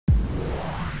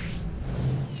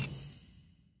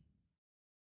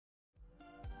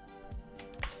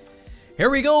Here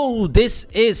we go. This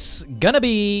is gonna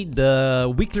be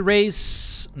the weekly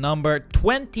race number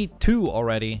 22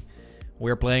 already.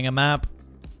 We're playing a map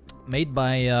made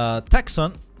by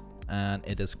Taxon, and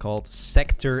it is called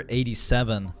Sector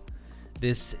 87.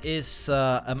 This is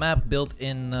a map built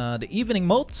in the evening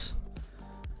mode,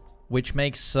 which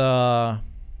makes the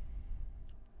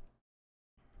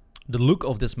look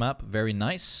of this map very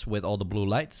nice, with all the blue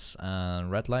lights and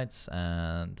red lights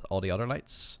and all the other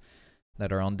lights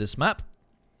that are on this map.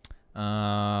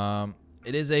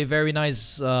 It is a very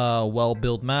nice,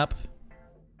 well-built map.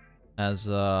 Has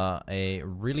a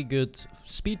really good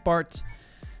speed part.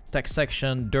 Tech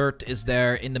section, dirt is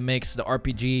there in the mix. The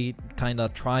RPG kind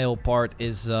of trial part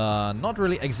is not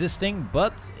really existing,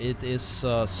 but it is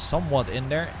somewhat in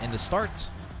there in the start.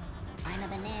 I'm a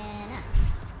banana.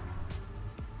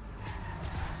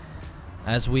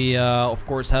 As we, of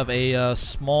course, have a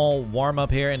small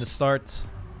warm-up here in the start.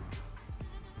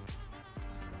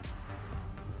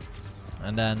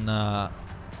 And then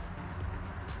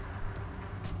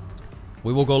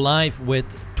we will go live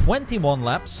with 21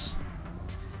 laps,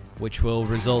 which will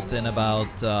result in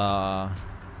about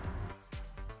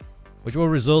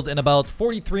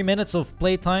 43 minutes of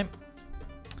playtime.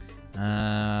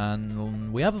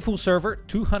 And we have a full server,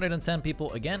 210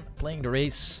 people again playing the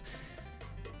race.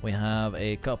 We have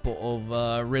a couple of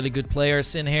really good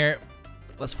players in here.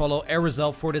 Let's follow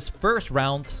Arizal for this first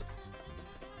round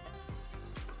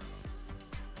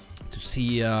to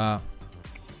see how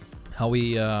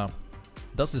he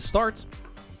does the start,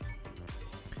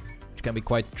 which can be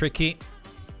quite tricky.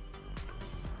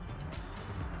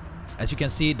 As you can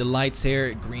see, the lights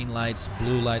here, green lights,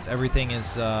 blue lights, everything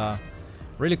is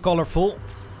really colorful.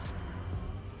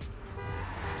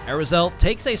 Arizal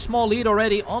takes a small lead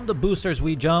already on the boosters.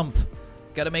 We jump.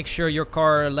 Gotta make sure your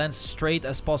car lands straight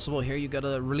as possible. Here you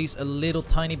gotta release a little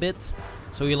tiny bit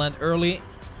so you land early.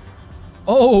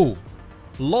 Oh!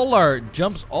 Lollar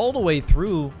jumps all the way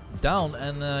through down,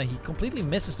 and he completely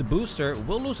misses the booster.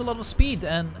 Will lose a lot of speed,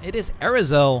 and it is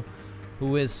Arizal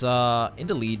who is in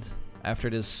the lead after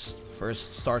this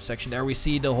first start section. There we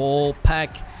see the whole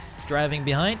pack driving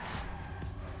behind.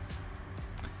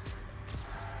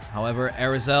 However,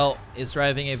 Arizal is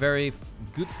driving a very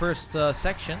good first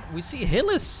section. We see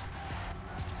Hillis,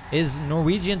 his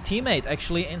Norwegian teammate,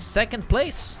 actually in second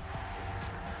place.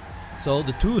 So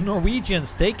the two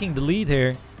Norwegians taking the lead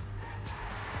here.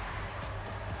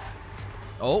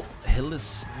 Oh,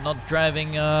 Hillis not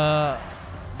driving the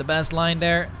best line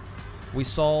there. We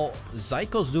saw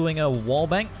Zykos doing a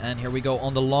wallbang, and here we go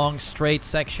on the long straight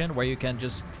section where you can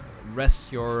just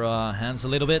rest your hands a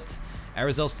little bit.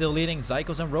 Arizal still leading.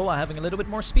 Zykos and Roa having a little bit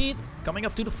more speed. Coming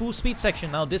up to the full speed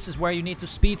section. Now this is where you need to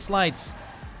speed slides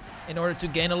in order to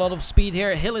gain a lot of speed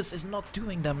here. Hillis is not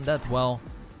doing them that well.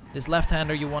 This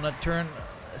left-hander you want to turn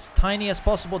as tiny as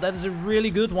possible. That is a really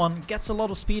good one. Gets a lot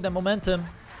of speed and momentum.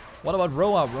 What about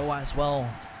Roa? Roa as well.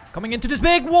 Coming into this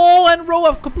big wall, and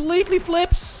Roa completely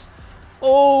flips.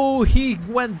 Oh, he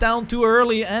went down too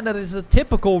early, and that is a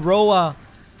typical Roa.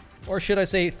 Or should I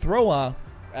say Throa,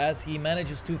 as he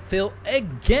manages to fail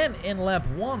again in lap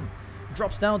 1.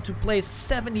 Drops down to place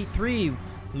 73.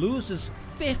 Loses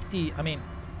 5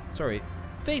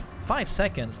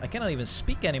 seconds. I cannot even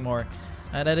speak anymore.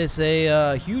 And that is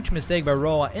a huge mistake by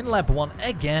Roa in lap 1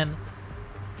 again.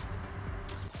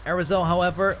 Arizal,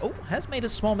 however, has made a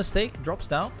small mistake. Drops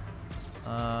down.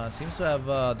 Seems to have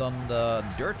done the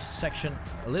dirt section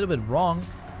a little bit wrong.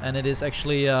 And it is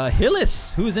actually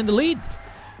Hillis who is in the lead.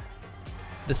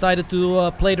 Decided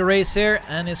to play the race here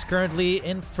and is currently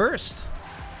in first.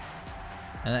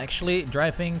 And actually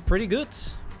driving pretty good.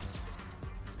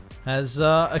 Has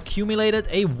accumulated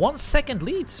a 1 second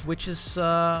lead, which is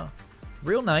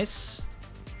real nice.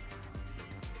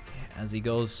 As he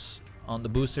goes on the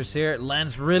boosters here,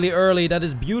 lands really early. That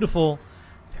is beautiful.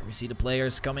 There we see the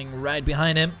players coming right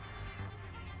behind him.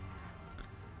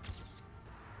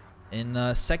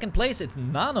 In second place, it's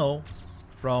Nano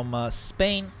from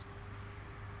Spain.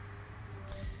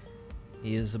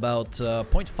 He is about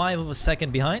 0.5 of a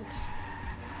second behind.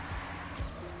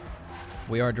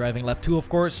 We are driving lap 2, of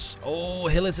course. Oh,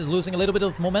 Hillis is losing a little bit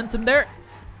of momentum there,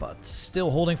 but still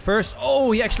holding first.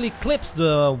 Oh, he actually clips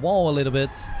the wall a little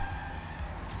bit.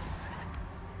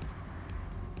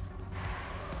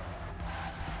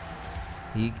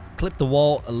 He clipped the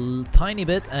wall a tiny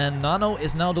bit, and Nano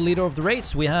is now the leader of the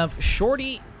race. We have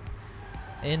Shorty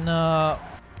in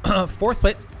fourth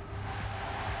place.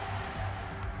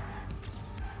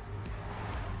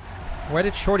 Where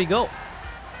did Shorty go?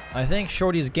 I think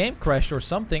Shorty's game crashed or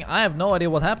something. I have no idea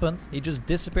what happened. He just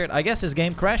disappeared. I guess his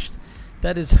game crashed.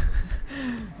 That is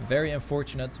very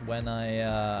unfortunate when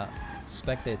I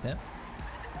spectate him.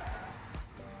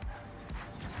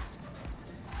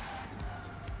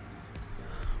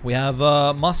 We have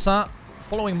Massa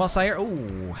following Massa here.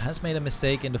 Oh, has made a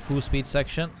mistake in the full speed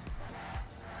section.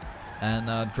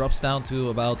 And drops down to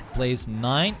about place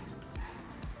 9.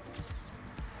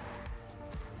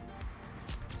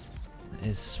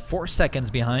 Is 4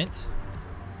 seconds behind.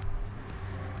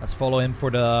 Let's follow him for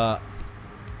the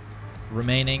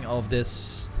remaining of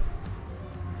this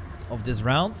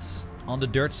round. On the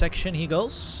dirt section he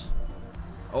goes.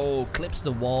 Oh, clips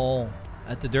the wall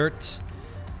at the dirt.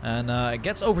 And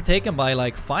gets overtaken by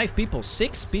like 5 people,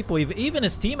 6 people. Even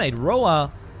his teammate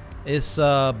Roa is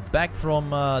back from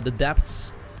the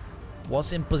depths.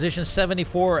 Was in position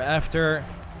 74 after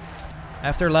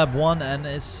lap 1 and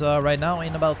is right now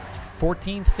in about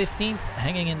 14th, 15th,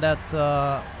 hanging in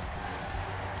that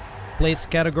place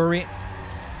category.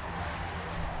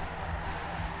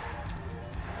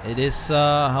 It is,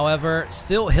 however,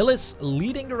 still Hillis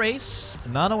leading the race.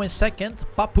 Nano in 2nd.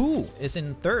 Papu is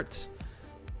in 3rd.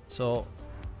 So,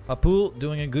 Papu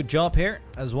doing a good job here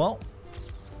as well.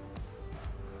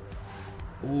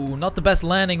 Ooh, not the best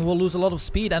landing. Will lose a lot of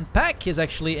speed. And Pack is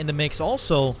actually in the mix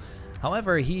also.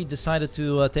 However, he decided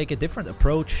to take a different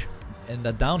approach in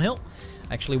the downhill.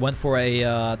 Actually went for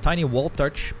a tiny wall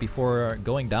touch before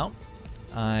going down.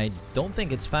 I don't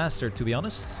think it's faster, to be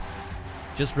honest.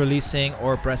 Just releasing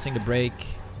or pressing the brake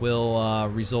will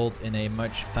result in a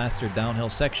much faster downhill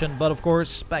section. But of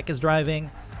course, Pack is driving.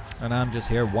 And I'm just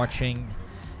here watching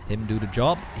him do the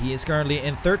job. He is currently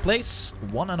in 3rd place.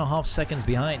 1.5 seconds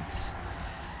behind.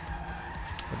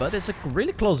 But it's a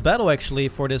really close battle actually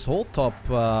for this whole top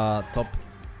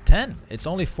 10. It's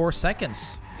only 4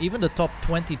 seconds. Even the top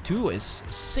 22 is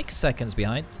 6 seconds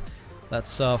behind.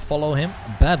 Let's follow him.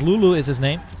 Bad Lulu is his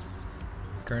name.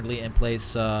 Currently in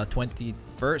place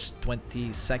 21st,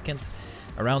 22nd,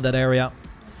 around that area.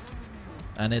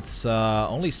 And it's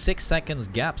only 6 seconds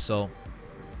gap, so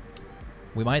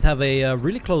we might have a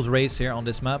really close race here on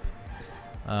this map.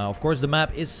 Of course, the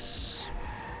map is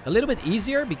a little bit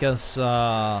easier because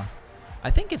I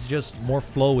think it's just more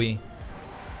flowy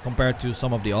compared to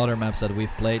some of the other maps that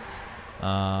we've played.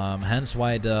 Hence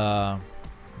why the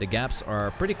gaps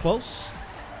are pretty close.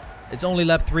 It's only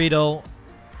lap 3 though.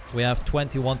 We have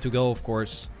 21 to go, of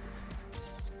course.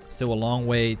 Still a long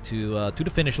way to the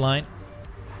finish line.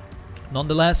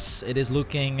 Nonetheless, it is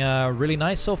looking really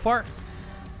nice so far.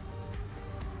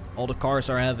 All the cars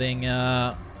are having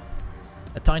a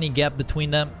tiny gap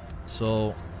between them.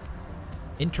 So,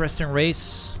 interesting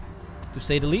race, to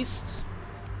say the least.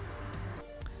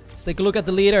 Let's take a look at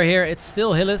the leader here. It's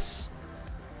still Hillis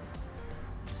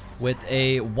with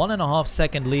a 1.5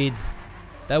 second lead.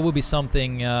 That would be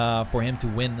something for him to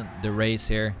win the race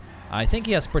here. I think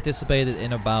he has participated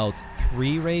in about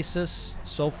 3 races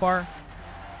so far.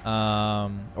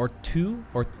 Or 2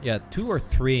 or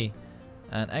 3.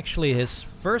 And actually his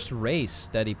first race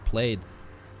that he played,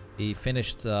 he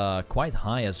finished quite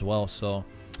high as well. So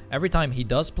every time he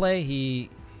does play, he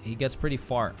gets pretty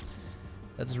far.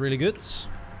 That's really good.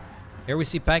 Here we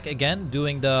see Pack again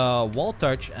doing the wall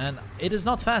touch, and it is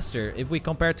not faster. If we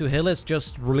compare to Hillis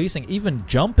just releasing, even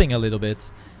jumping a little bit,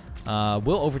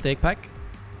 will overtake Pack.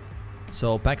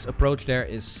 So Pack's approach there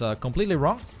is completely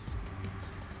wrong.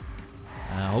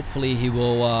 Hopefully he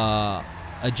will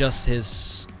adjust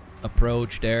his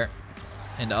approach there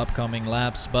in the upcoming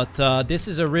laps. But this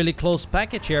is a really close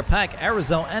package here. Pack,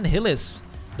 Arizal and Hillis,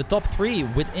 the top 3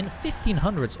 within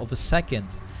 0.15 of a second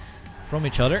from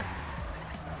each other.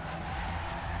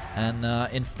 And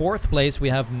in 4th place we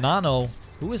have Nano,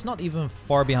 who is not even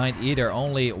far behind either,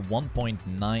 only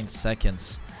 1.9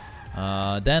 seconds.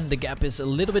 Then the gap is a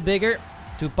little bit bigger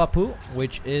to Papu,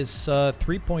 which is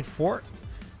 3.4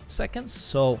 seconds.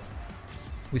 So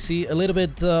we see a little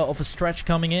bit of a stretch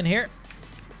coming in here.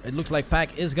 It looks like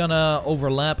Pack is gonna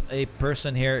overlap a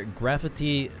person here,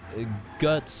 Gravity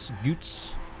Guts.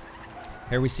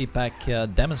 Here we see Pack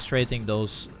demonstrating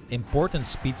those important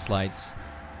speed slides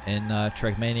in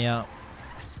Trackmania.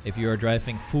 If you are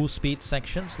driving full speed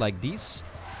sections like these,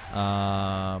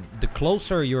 the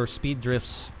closer your speed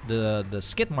drifts, the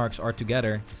skid marks are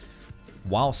together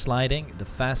while sliding, the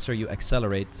faster you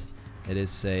accelerate. It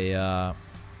is a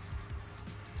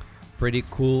pretty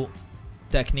cool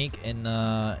technique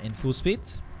in full speed.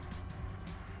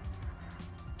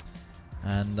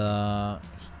 And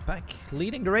Pack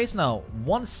leading the race now,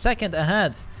 1 second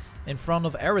ahead in front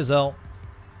of Arizal.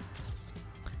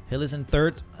 Hill is in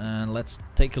 3rd, and let's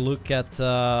take a look at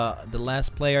the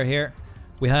last player here.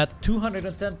 We had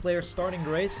 210 players starting the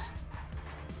race,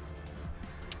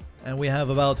 and we have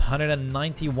about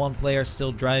 191 players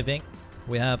still driving.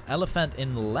 We have Elephant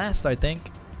in last, I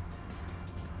think.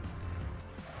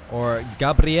 Or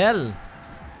Gabriel.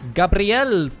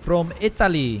 Gabriel from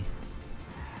Italy.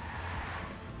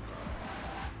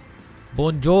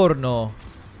 Buongiorno.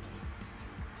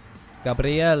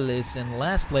 Gabriel is in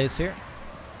last place here.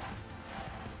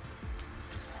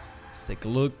 Let's take a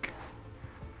look.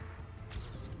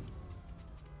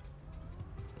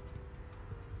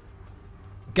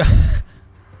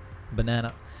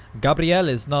 Banana. Gabriel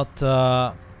is not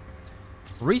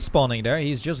respawning there.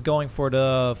 He's just going for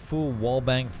the full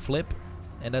wallbang flip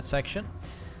in that section.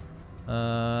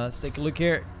 Let's take a look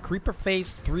here. Creeper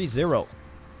Face 3-0.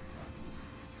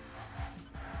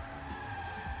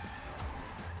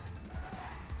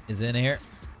 Is in here.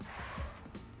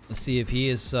 Let's see if he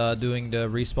is doing the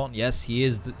respawn. Yes, he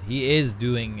is. He is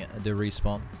doing the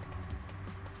respawn.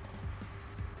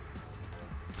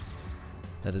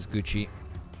 That is Gucci.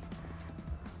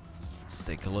 Let's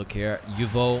take a look here.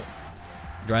 Juvo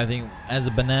driving as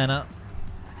a banana.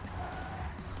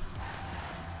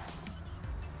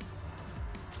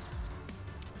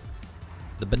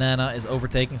 The banana is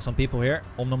overtaking some people here.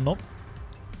 Om nom nom.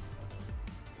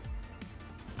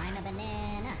 I'm a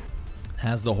banana.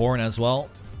 Has the horn as well.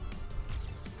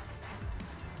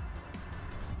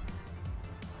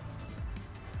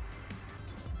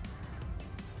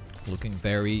 Looking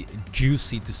very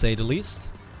juicy to say the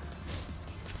least.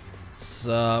 Let's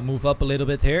move up a little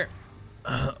bit here.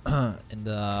 In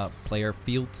the player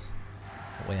field.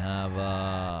 We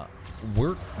have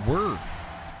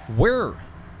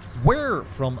where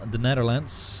from the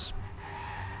Netherlands.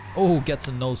 Oh, gets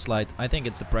a nose slide. I think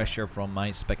it's the pressure from my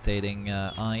spectating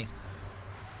eye.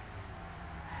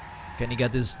 Can he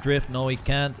get this drift? No, he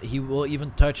can't. He will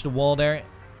even touch the wall there.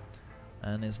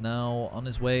 And is now on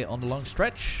his way on the long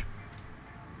stretch.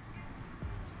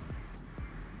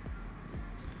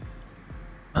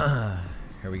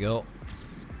 Here we go.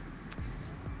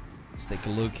 Let's take a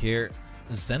look here.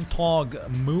 Zentog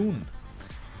Moon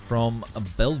from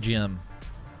Belgium.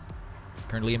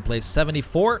 Currently in place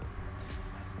 74.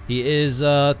 He is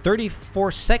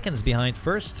 34 seconds behind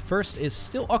first. First is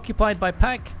still occupied by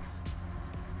Pack.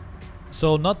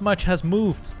 So not much has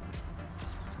moved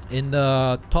in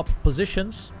the top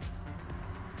positions.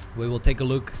 We will take a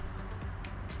look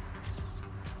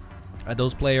at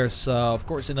those players, of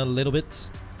course, in a little bit.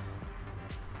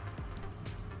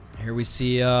 Here we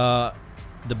see the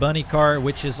bunny car,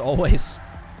 which is always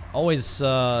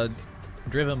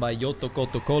driven by Yoto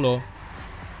Kotokolo.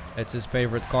 It's his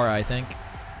favorite car, I think.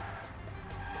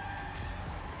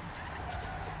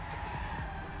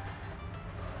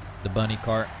 The bunny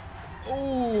car.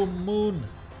 Oh, Moon.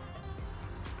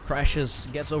 Crashes,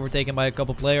 gets overtaken by a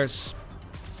couple players.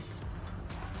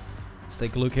 Let's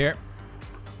take a look here.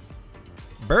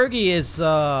 Bergie is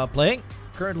playing.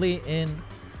 Currently in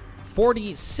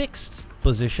 46th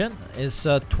position. Is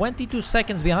 22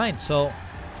 seconds behind. So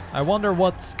I wonder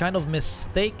what kind of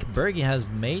mistake Bergie has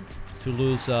made to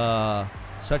lose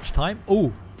such time.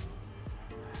 Oh.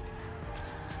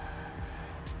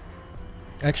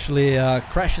 Actually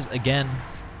crashes again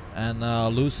and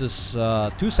loses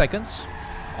 2 seconds.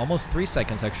 Almost 3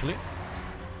 seconds actually.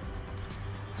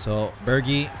 So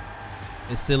Bergie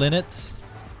is still in it.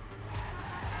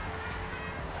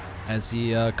 As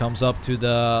he comes up to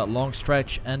the long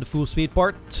stretch and the full speed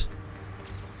part.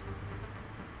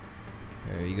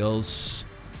 There he goes.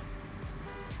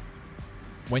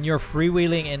 When you're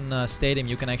freewheeling in Stadium,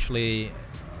 you can actually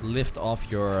lift off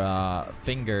your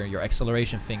finger, your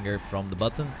acceleration finger from the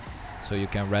button. So you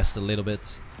can rest a little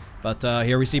bit. But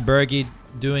here we see Bergie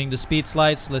doing the speed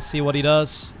slides. Let's see what he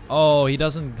does. Oh, he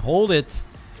doesn't hold it.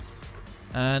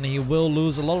 And he will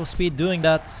lose a lot of speed doing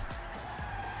that.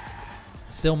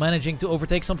 Still managing to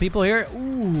overtake some people here.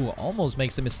 Ooh, almost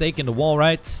makes a mistake in the wall,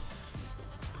 right?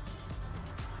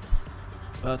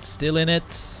 But still in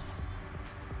it.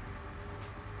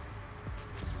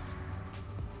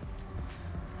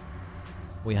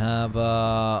 We have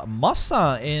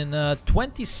Massa in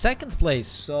 22nd place.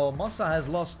 So Massa has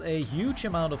lost a huge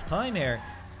amount of time here.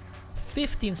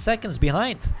 15 seconds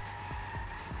behind.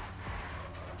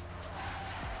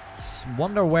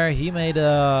 Wonder where he made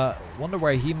a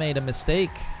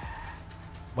mistake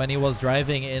when he was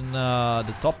driving in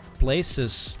the top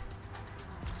places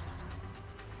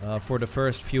for the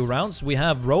first few rounds. We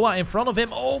have Roa in front of him.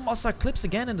 Oh, Massa clips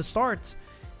again in the start.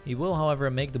 He will, however,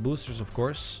 make the boosters, of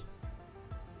course.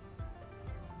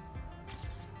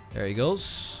 There he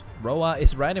goes. Roa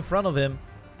is right in front of him.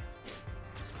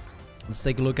 Let's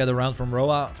take a look at the round from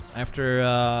Roa.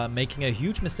 After making a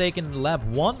huge mistake in lap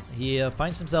 1, he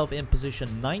finds himself in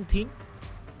position 19.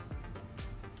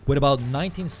 with about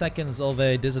 19 seconds of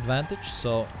a disadvantage.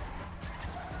 So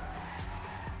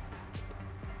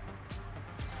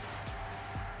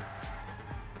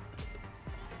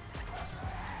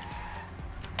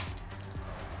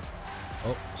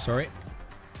oh, sorry.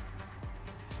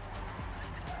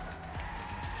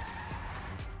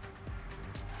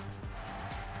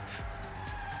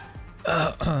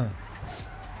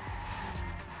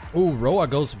 Ooh, Roa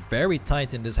goes very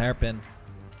tight in this hairpin.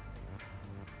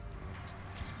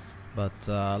 But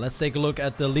let's take a look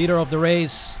at the leader of the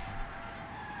race.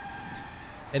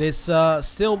 It is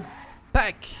still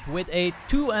Pack with a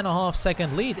 2.5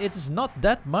 second lead. It is not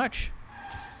that much.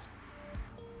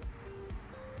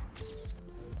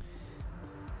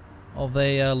 Of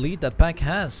a lead that Pack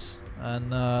has.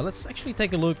 And let's actually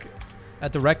take a look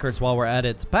at the records while we're at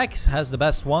it. Pack has the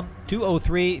best one,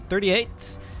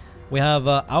 2:03.38. We have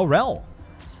Aurel,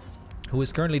 who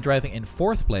is currently driving in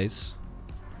 4th place.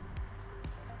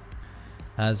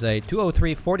 Has a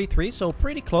 2:03.43, so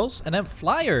pretty close. And then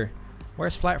Flyer.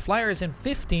 Where's Flyer? Flyer is in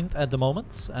 15th at the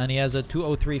moment, and he has a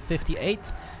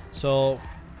 2:03.58. So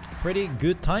pretty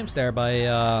good times there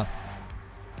by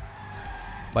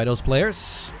those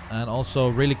players, and also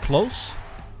really close.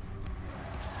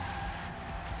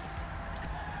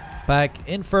 Back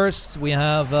in 1st, we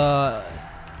have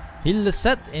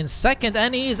Hilleset in 2nd,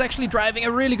 and he is actually driving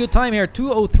a really good time here,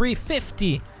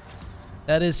 2:03.50.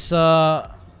 That is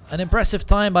an impressive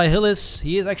time by Hillis.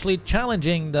 He is actually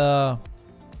challenging the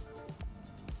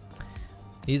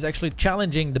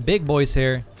big boys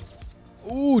here.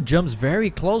 Ooh, jumps very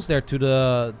close there to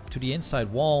the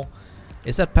inside wall.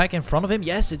 Is that Pack in front of him?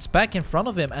 Yes, it's Pack in front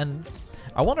of him, and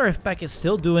I wonder if Pack is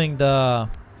still doing the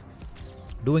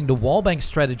wallbang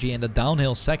strategy in the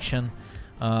downhill section.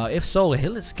 If so,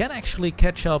 Hillis can actually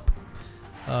catch up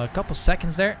a couple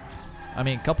seconds there. I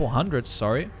mean, a couple hundreds,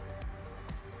 sorry.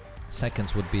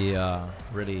 Seconds would be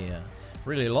really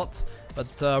a lot.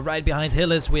 But right behind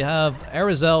Hillis, we have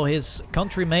Arizel, his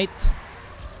country mate.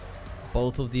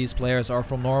 Both of these players are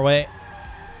from Norway.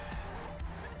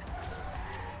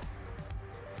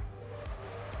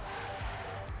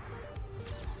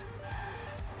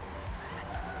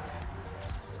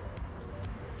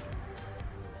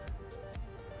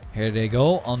 Here they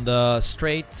go on the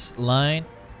straight line.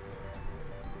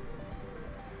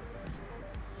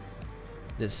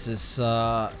 This is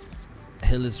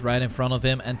Hill is right in front of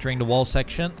him, entering the wall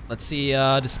section. Let's see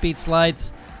the speed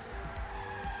slides.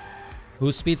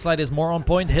 Whose speed slide is more on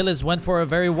point? Hillis went for a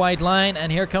very wide line,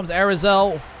 and here comes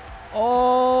Arizel.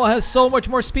 Oh, has so much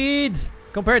more speed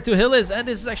compared to Hillis, and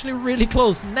this is actually really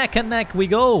close. Neck and neck we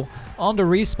go on the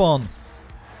respawn.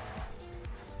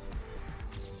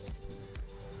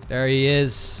 There he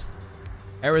is.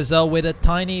 Arizel with a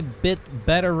tiny bit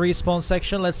better respawn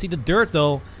section. Let's see the dirt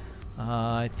though.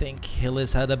 I think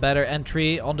Hillis had a better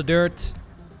entry on the dirt.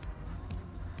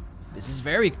 This is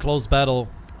very close battle.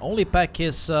 Only Pack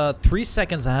is 3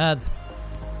 seconds ahead.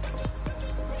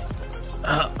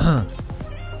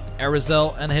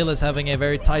 Arizel and Hillis having a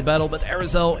very tight battle, but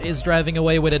Arizel is driving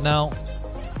away with it now.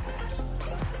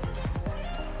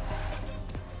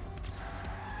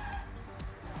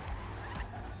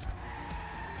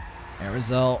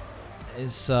 Arizel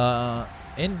is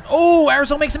in. Oh,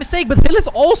 Arizel makes a mistake, but Hillis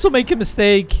also make a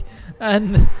mistake.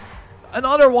 And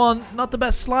another one, not the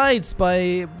best slides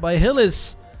by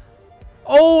Hillis.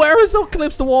 Oh, Arizel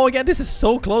clips the wall again. This is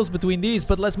so close between these,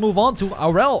 but let's move on to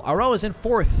Aurel. Aurel is in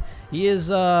 4th. He is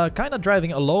kind of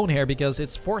driving alone here because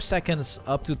it's 4 seconds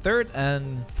up to 3rd,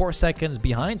 and 4 seconds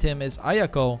behind him is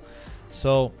Ayako.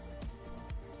 So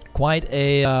quite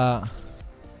a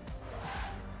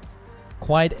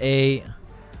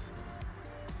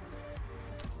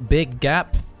big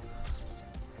gap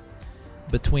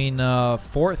between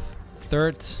 4th,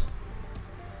 3rd.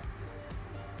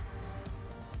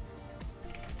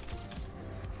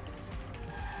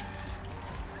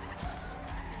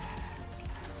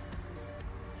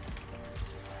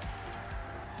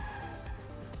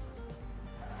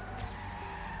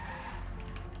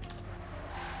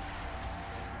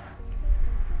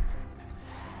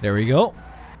 There we go.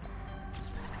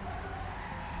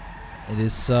 It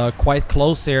is quite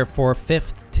close here for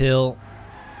 5th till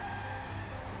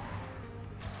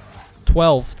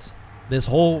 12th. This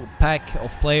whole pack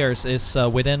of players is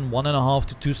within 1.5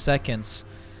 to 2 seconds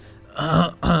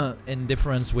in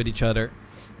difference with each other.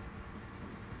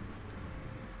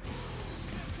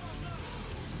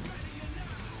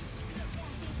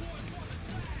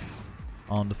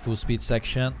 On the full speed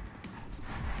section.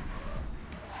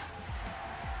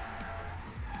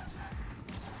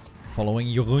 Following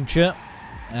Jeroentje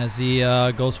as he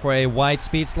goes for a wide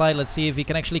speed slide. Let's see if he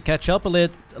can actually catch up a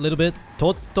little bit.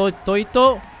 Toto.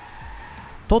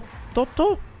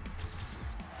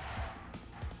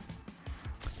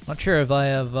 Not sure if I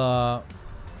have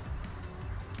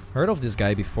heard of this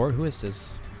guy before. Who is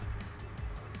this?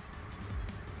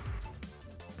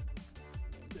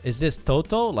 Is this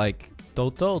Toto? Like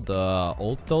Toto, the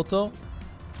old Toto?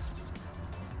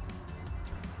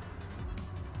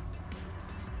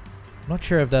 Not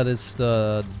sure if that is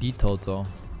the Toto.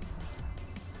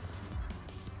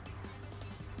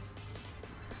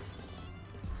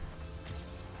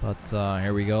 But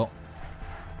here we go.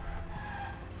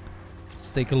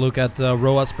 Let's take a look at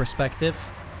Roa's perspective.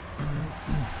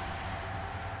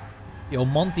 Yo,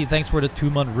 Monty, thanks for the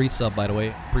 2-month resub, by the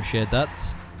way. Appreciate that.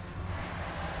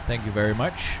 Thank you very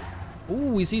much.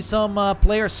 Ooh, we see some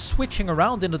players switching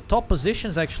around in the top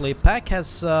positions, actually. Pack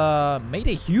has made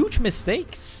a huge mistake.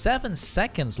 7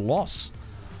 seconds loss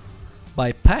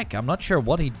by Pack. I'm not sure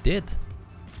what he did.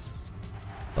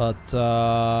 But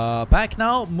Pack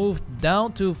now moved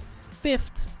down to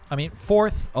 4th.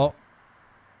 Oh.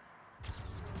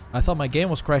 I thought my game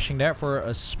was crashing there for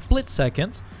a split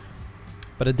second.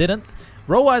 But it didn't.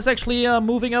 Roa is actually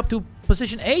moving up to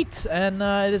position 8, and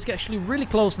it is actually really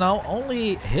close now.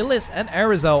 Only Hillis and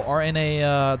Arizel are in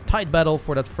a tight battle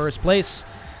for that first place.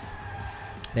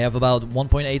 They have about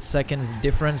 1.8 seconds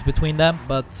difference between them,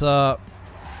 but the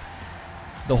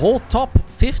whole top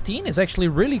 15 is actually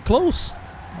really close.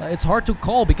 It's hard to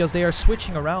call because they are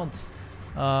switching around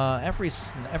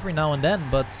every now and then,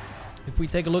 but if we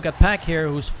take a look at Pack here,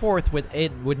 who's 4th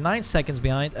with 9 seconds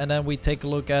behind, and then we take a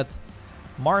look at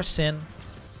Marcin,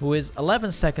 who is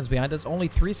 11 seconds behind. That's only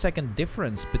 3-second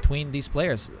difference between these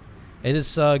players. It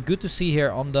is good to see here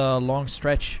on the long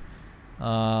stretch.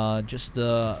 Just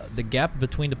the gap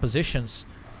between the positions.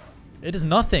 It is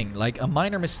nothing. Like a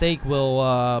minor mistake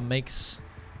will make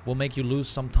you lose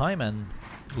some time and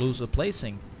lose a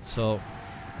placing. So,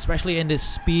 especially in this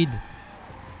speed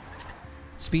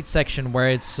section where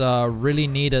it's really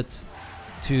needed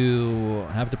to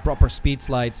have the proper speed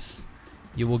slides,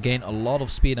 you will gain a lot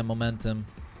of speed and momentum.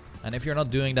 And if you're not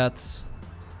doing that,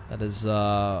 that is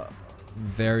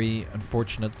very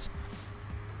unfortunate.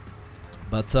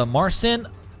 But Marcin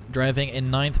driving in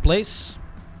 9th place,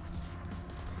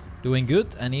 doing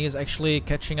good, and he is actually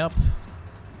catching up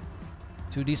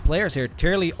to these players here.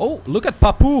 Tearly, oh, look at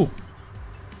Papu,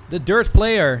 the dirt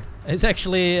player, is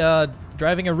actually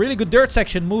driving a really good dirt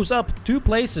section, moves up 2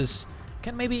 places,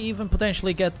 can maybe even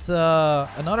potentially get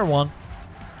another one.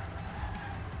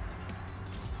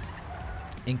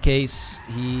 In case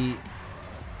he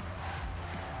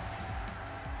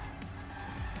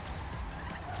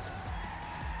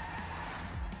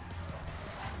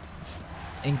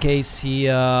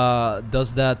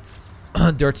does that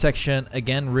dirt section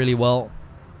again really well,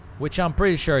 which I'm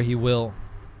pretty sure he will.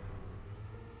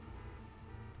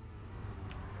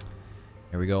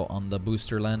 Here we go on the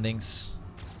booster landings.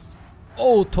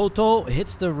 Oh, Toto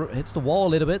hits the wall a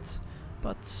little bit,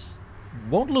 but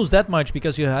won't lose that much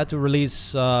because you had to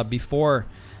release before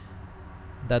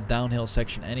that downhill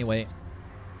section anyway.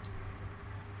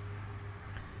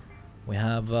 We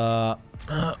have Roa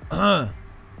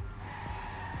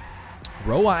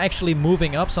actually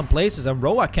moving up some places, and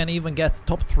Roa can even get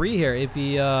top 3 here if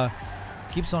he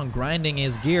keeps on grinding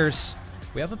his gears.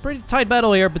 We have a pretty tight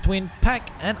battle here between Pack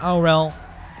and Aurel.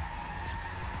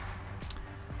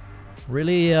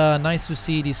 Really nice to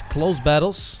see these close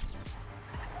battles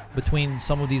between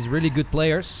some of these really good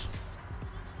players.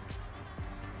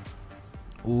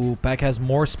 Ooh, Pack has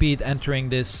more speed entering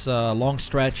this long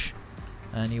stretch,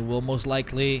 and he will most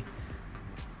likely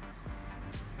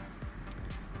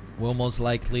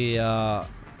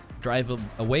drive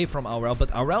away from Aurel.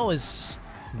 But Aurel is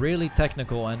really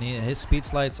technical, and his speed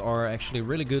slides are actually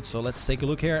really good. So let's take a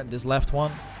look here at this left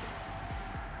one.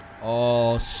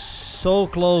 Oh, so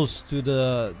close to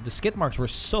the skid marks were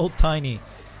so tiny.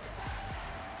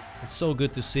 It's so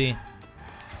good to see.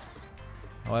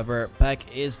 However,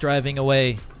 Pack is driving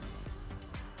away.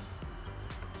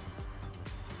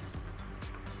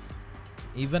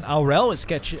 Even Aurel is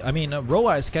catching. I mean,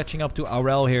 Roa is catching up to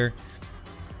Aurel here.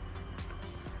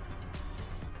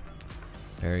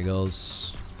 There he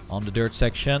goes on the dirt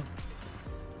section.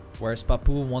 Where's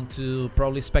Papu? Want to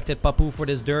probably spectate Papu for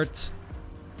this dirt.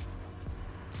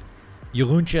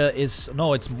 Jeroentje is...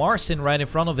 No, it's Marcin right in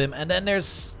front of him. And then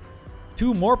there's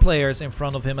 2 more players in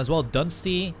front of him as well.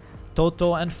 Dunsty,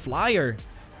 Toto, and Flyer.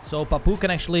 So Papu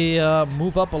can actually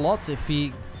move up a lot if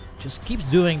he just keeps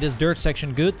doing this dirt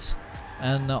section good.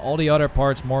 And all the other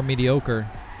parts more mediocre.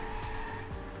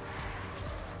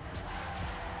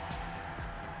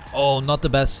 Oh, not the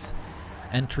best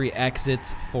entry exit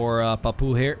for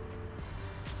Papu here.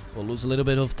 We'll lose a little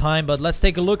bit of time, but let's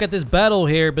take a look at this battle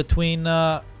here between...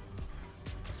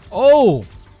 Oh!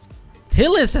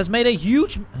 Hillis has made a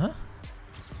huge... Huh?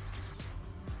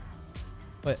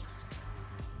 Wait.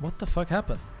 What the fuck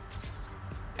happened?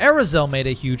 Arizel made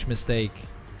a huge mistake.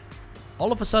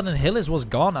 All of a sudden, Hillis was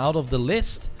gone out of the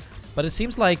list. But it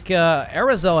seems like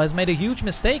Arizel has made a huge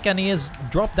mistake and he has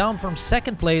dropped down from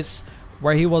second place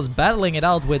where he was battling it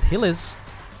out with Hillis.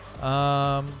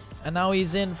 And now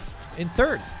he's in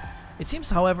third. It seems,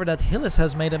 however, that Hillis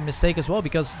has made a mistake as well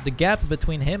because the gap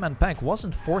between him and Pack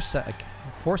wasn't 4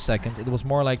 seconds. It was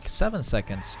more like 7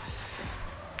 seconds.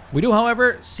 We do,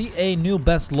 however, see a new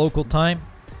best local time.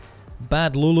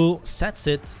 Bad Lulu sets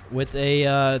it with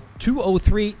a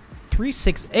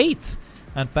 2:03.368.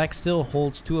 And Pack still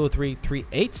holds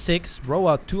 2:03.386.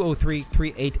 Roa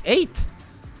 2:03.388.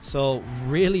 So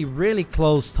really, really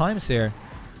close times here.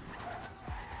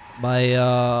 By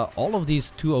all of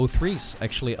these 2:03s,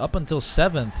 actually, up until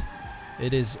 7th.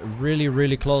 It is really,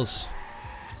 really close.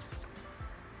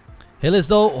 Hillis,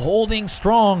 though, holding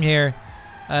strong here.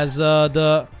 As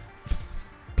the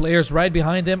players right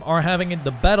behind him are having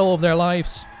the battle of their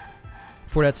lives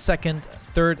for that 2nd,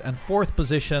 3rd, and 4th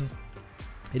position.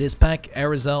 It is Pack,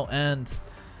 Arizel, and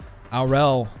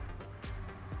Aurel.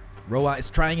 Roa is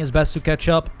trying his best to catch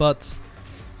up, but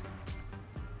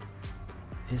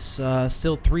is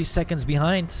still 3 seconds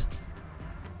behind.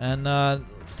 And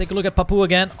let's take a look at Papu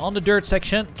again on the dirt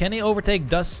section. Can he overtake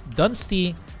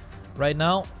Dunsty right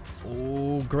now?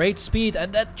 Oh, great speed.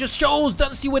 And that just shows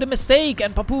Dunsty with a mistake.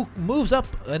 And Papu moves up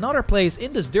another place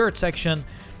in this dirt section.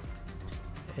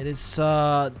 It is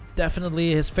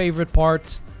definitely his favorite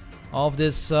part of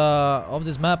this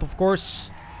map, of course.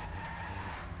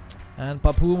 And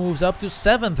Papu moves up to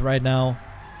 7th right now.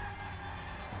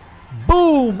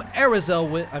 Boom! Arizel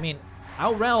with,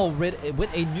 Aurel with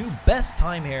a new best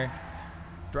time here.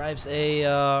 Drives a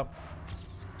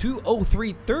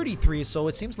 2:03.33, so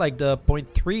it seems like the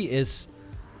 0.3 is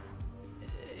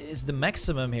the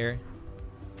maximum here.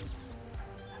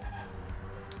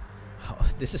 Oh,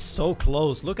 this is so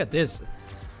close. Look at this.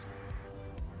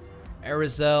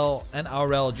 Arizel and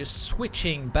Aurel just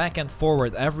switching back and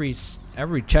forward every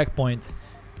checkpoint.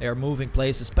 They are moving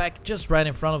places. Back just right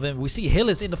in front of him. We see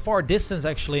Hillis in the far distance,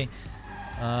 actually,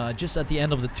 just at the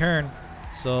end of the turn.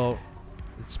 So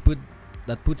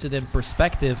that puts it in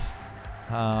perspective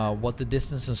what the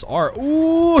distances are.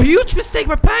 Ooh, huge mistake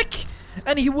by Pack,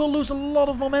 and he will lose a lot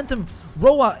of momentum.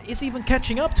 Roa is even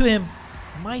catching up to him.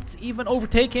 Might even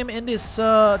overtake him in this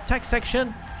tech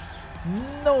section.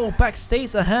 No, Pack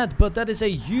stays ahead, but that is a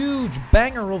huge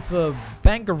banger of a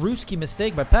Bangarooski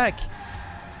mistake by Pack.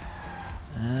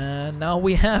 And now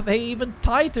we have a even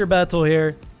tighter battle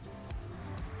here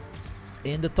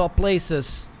in the top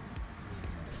places.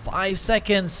 5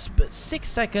 seconds, but 6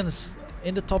 seconds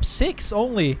in the top 6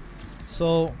 only.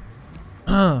 So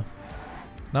now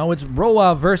it's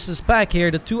Roa versus Pack here,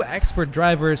 the two expert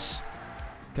drivers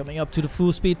coming up to the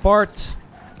full speed part.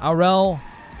 Aurel.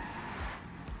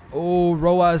 Oh,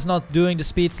 Roa is not doing the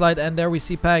speed slide, and there we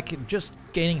see Pack just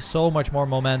gaining so much more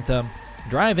momentum,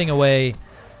 driving away.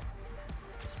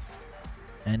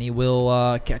 And he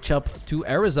will catch up to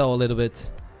Arizel a little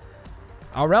bit.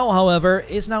 Aurel, however,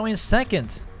 is now in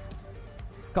 2nd.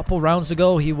 A couple rounds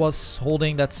ago, he was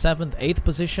holding that 7th, 8th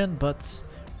position, but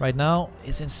right now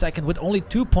is in 2nd with only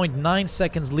 2.9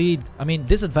 seconds lead.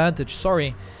 Disadvantage,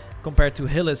 sorry, compared to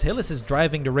Hillis. Hillis is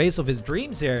driving the race of his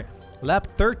dreams here. Lap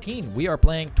 13. We are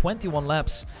playing 21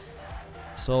 laps.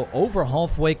 So over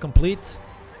halfway complete.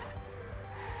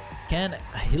 Can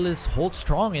Hillis hold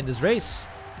strong in this race?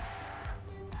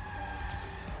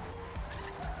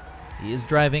 He is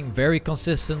driving very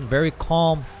consistent, very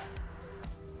calm.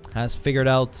 Has figured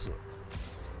out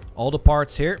all the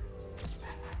parts here.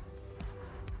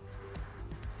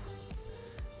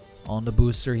 On the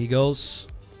booster he goes.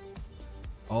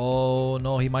 Oh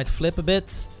no, he might flip a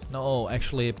bit. No,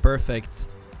 actually perfect.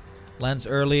 Lands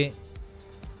early.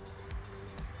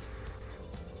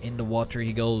 In the water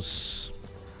he goes.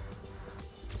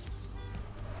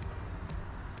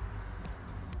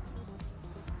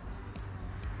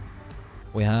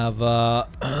 We have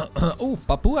oh,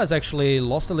 Papu has actually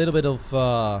lost a little bit of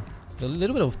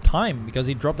time because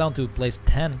he dropped down to place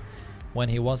 10 when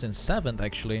he was in 7th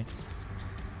actually.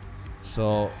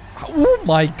 So, oh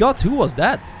my god, who was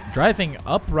that? Driving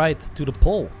upright to the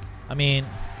pole. Are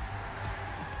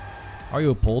you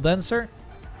a pole dancer?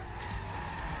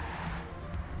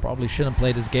 Probably shouldn't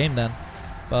play this game then.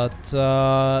 But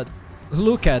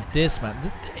look at this, man.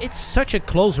 It's such a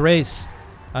close race.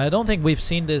 I don't think we've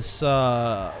seen this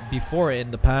before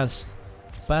in the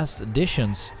past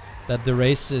editions, that the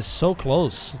race is so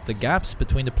close, the gaps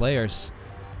between the players.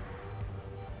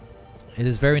 It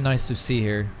is very nice to see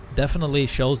here. Definitely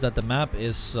shows that the map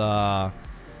is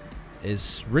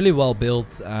really well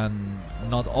built and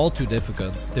not all too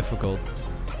difficult.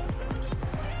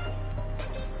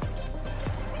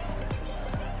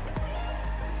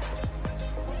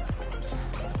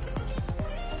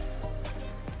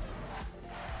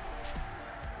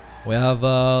 We have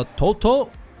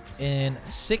Toto in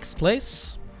 6th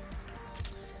place,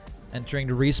 entering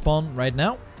the respawn right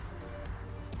now.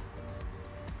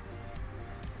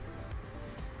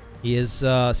 He is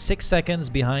 6 seconds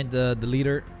behind the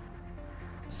leader,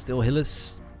 still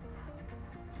Hillis.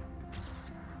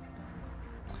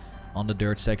 On the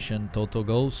dirt section, Toto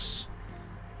goes.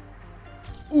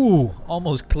 Ooh,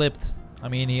 almost clipped. I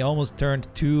mean, he almost turned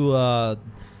too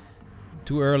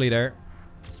early there.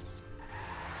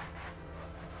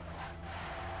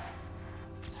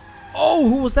 Oh,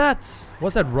 who was that?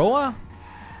 Was that Roa?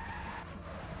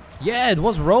 Yeah, it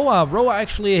was Roa. Roa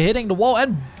actually hitting the wall,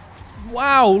 and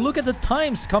wow, look at the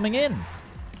times coming in.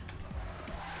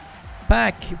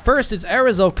 Pack, first it's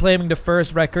Arizal claiming the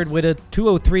first record with a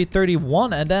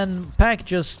 2:03.31, and then Pack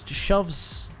just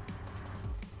shoves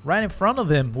right in front of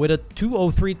him with a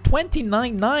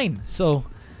 2:03.29.9. So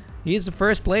he is the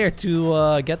first player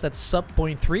to get that sub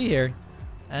 0.3 here,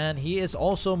 and he is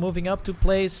also moving up to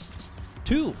place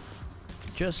 2.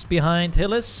 Just behind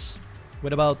Hillis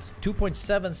with about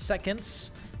 2.7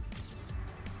 seconds.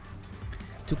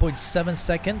 2.7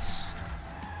 seconds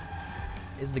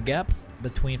is the gap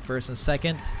between first and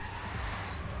second.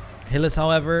 Hillis,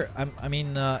 however,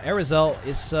 Arizal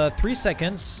is 3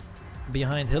 seconds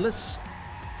behind Hillis.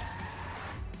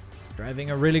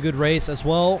 Driving a really good race as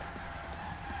well.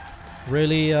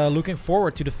 Really looking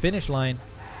forward to the finish line,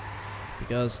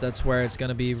 because that's where it's going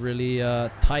to be really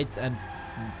tight, and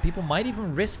people might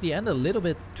even risk the end a little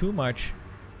bit too much.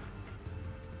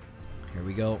 Here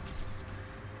we go.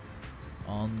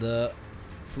 On the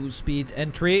full speed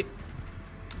entry.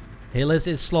 Hillis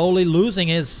is slowly losing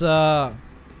his lead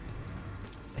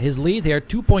here.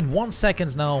 2.1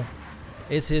 seconds now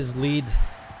is his lead.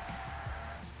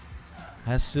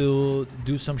 Has to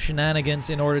do some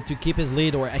shenanigans in order to keep his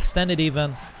lead or extend it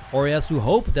even. Or he has to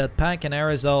hope that Pack and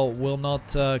Arizal will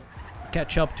not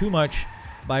catch up too much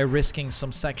by risking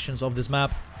some sections of this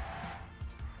map.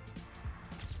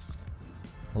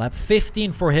 Lap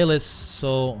 15 for Hillis,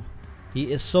 so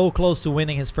he is so close to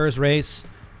winning his first race.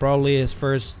 Probably his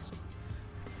first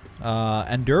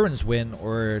endurance win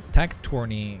or tag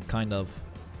tourney kind of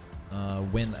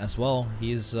win as well.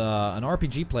 He's an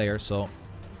RPG player, so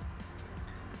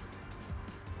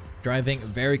driving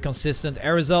very consistent.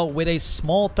 Arizal with a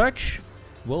small touch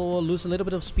will lose a little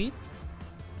bit of speed.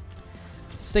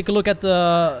 Let's take a look at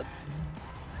the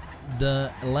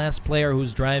last player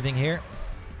who's driving here.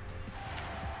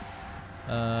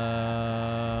 We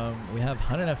have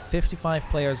 155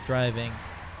 players driving.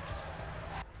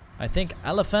 I think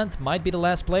Elephant might be the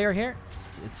last player here.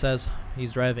 It says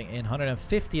he's driving in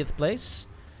 150th place.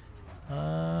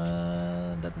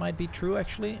 That might be true,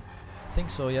 actually. I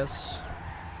think so, yes.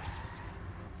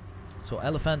 So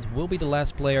Elephant will be the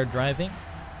last player driving.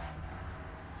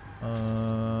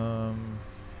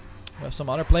 We have some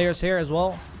other players here as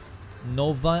well.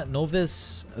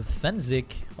 Novis Fenzik.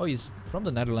 Oh, he's from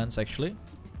the Netherlands, actually.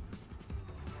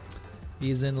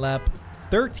 He's in lap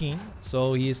 13,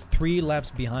 so he is 3 laps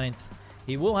behind.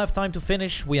 He will have time to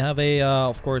finish. We have a,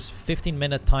 of course,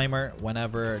 15-minute timer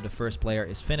whenever the first player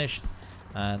is finished.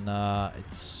 And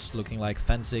it's looking like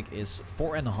Fenzik is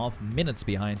 4.5 minutes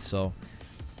behind, so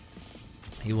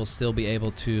he will still be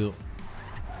able to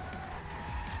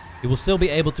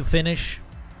finish.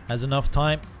 Has enough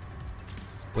time.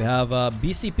 We have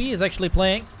BCP is actually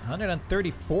playing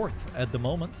 134th at the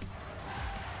moment.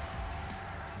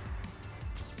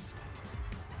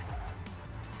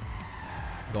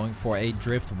 Going for a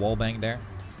drift wallbang there.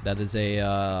 That is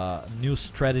a new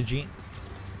strategy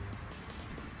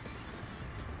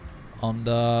on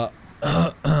the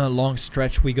long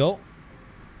stretch we go.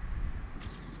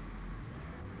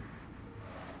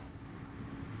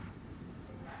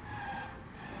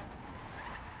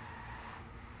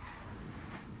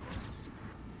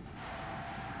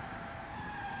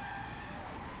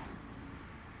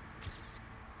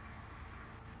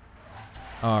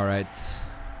 All right.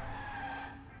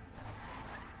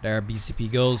 There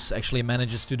BCP goes. Actually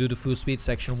manages to do the full speed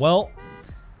section well.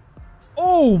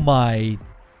 Oh my.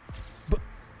 But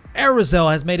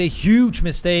Arizal has made a huge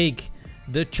mistake.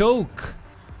 The choke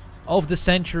of the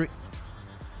century.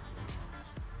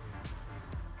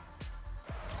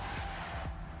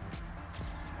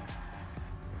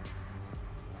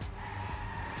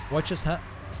 What just happened?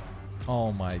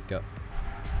 Oh my god.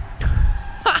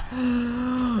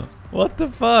 What the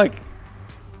fuck?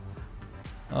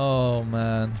 Oh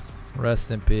man.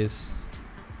 Rest in peace.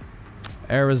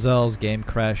 Arizel's game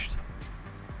crashed.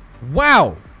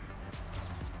 Wow!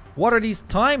 What are these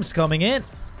times coming in?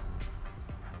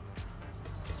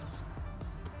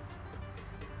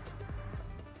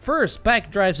 First,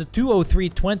 Pack drives a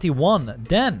 2:03.21.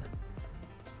 Then,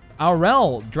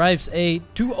 Aurel drives a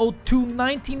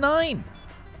 2:02.99.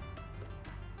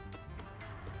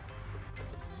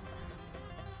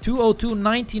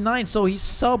 2:02.99. So he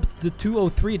subbed the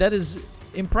 2:03. That is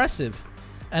impressive.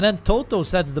 And then Toto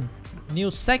sets the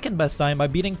new second best time by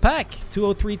beating Pack.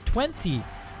 2:03.20.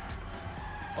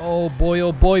 Oh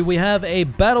boy, we have a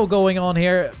battle going on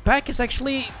here. Pack is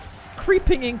actually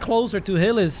creeping in closer to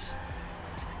Hillis.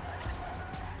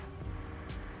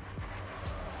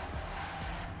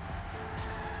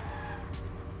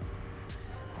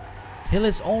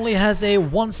 Hillis only has a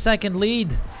 1 second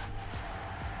lead.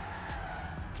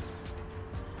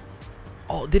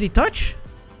 Oh, did he touch?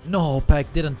 No,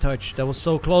 Pack didn't touch. That was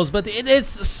so close, but it is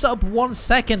sub 1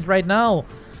 second right now.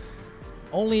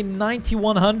 Only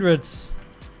 91 hundredths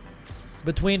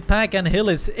between Pack and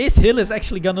Hillis. Is Hillis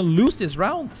actually gonna lose this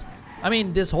round? I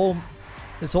mean, this whole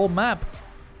map.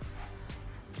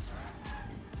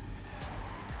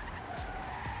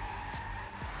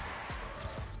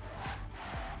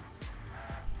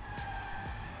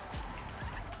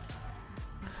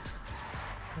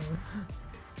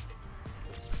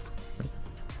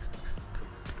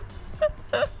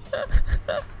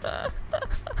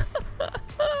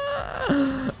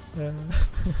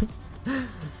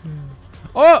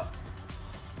 Oh!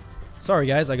 Sorry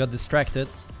guys, I got distracted.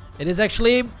 It is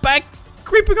actually Pack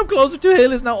creeping up closer to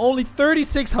Hillis now, only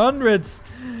 3600s.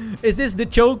 Is this the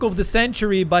choke of the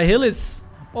century by Hillis?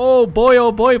 Oh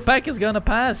boy, Pack is gonna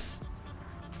pass.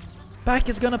 Pack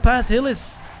is gonna pass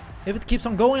Hillis. If it keeps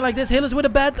on going like this, Hillis with a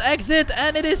bad exit,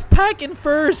 and it is Pack in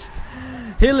first.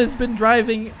 Hillis been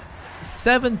driving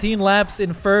 17 laps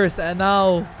in first, and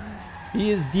now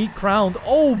he is decrowned.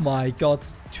 Oh my god.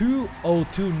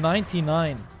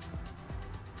 2:02.99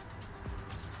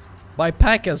 by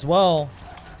Pack as well.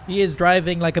 He is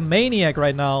driving like a maniac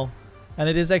right now, and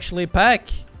it is actually Pack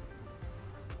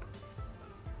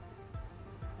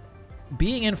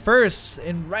being in first,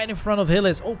 right in front of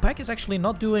Hillis. Oh, Pack is actually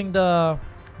not doing the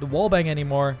wallbang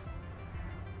anymore,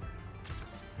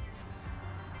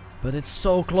 but it's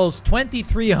so close.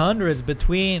 2300s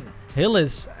between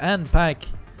Hillis and Pack.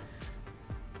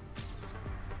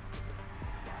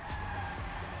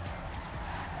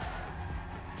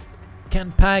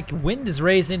 Can Pack win this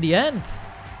race in the end?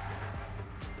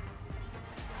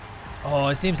 Oh,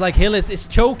 it seems like Hillis is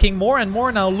choking more and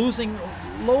more now, losing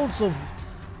loads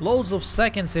of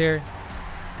seconds here.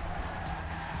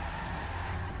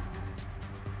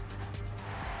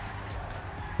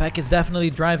 Pack is definitely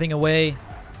driving away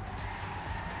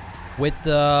with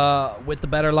the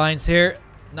better lines here.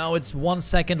 Now it's 1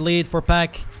 second lead for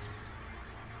Pack.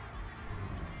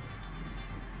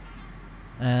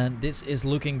 And this is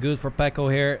looking good for Pecco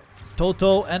here.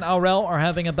 Toto and Aurel are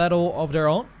having a battle of their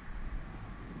own.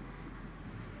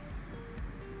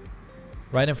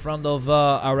 Right in front of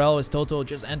Aurel is Toto,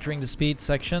 just entering the speed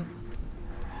section.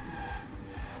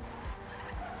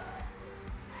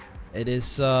 It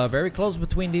is very close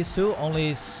between these two.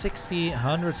 Only 60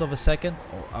 hundredths of a second.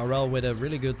 Oh, Aurel with a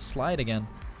really good slide again.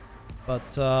 But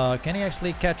can he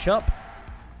actually catch up?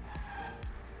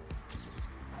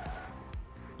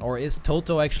 Or is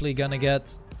Toto actually gonna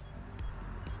get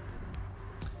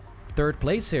third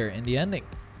place here in the ending?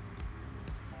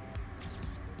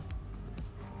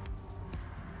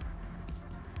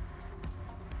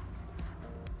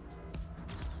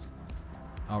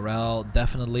 Aurel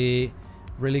definitely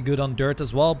really good on dirt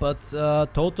as well, but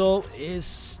Toto is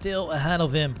still ahead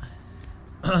of him.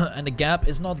 And the gap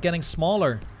is not getting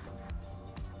smaller.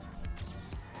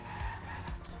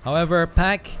 However,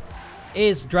 Pack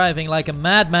is driving like a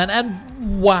madman,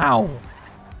 and wow,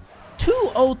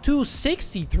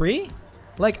 2:02.63,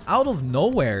 like out of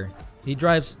nowhere. He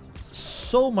drives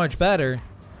so much better,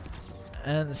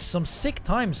 and some sick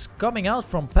times coming out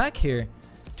from Pack here.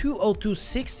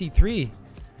 2:02.63,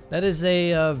 that is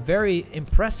a very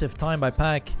impressive time by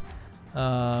Pack.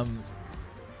 Yeah,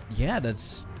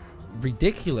 that's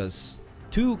ridiculous.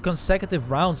 2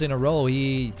 consecutive rounds in a row,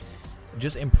 he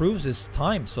just improves his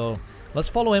time. So let's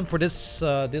follow him for this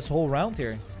this whole round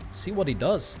here. See what he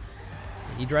does.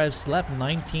 He drives lap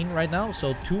 19 right now,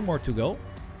 so 2 more to go.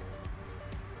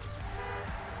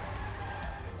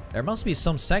 There must be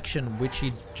some section which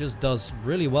he just does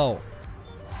really well.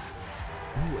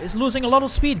 who is losing a lot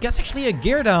of speed, gets actually a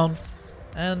gear down.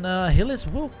 And Hillis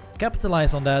will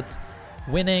capitalize on that,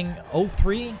 winning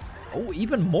 0.3. Oh,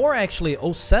 even more actually,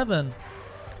 0.7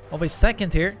 of a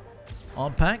second here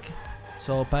on Pack.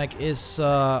 So Pack is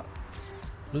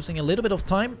losing a little bit of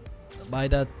time by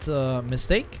that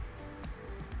mistake.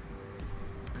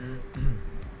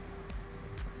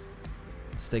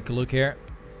 Let's take a look here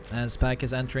as Pack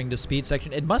is entering the speed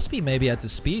section. It must be maybe at the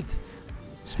speed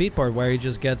part where he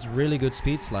just gets really good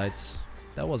speed slides.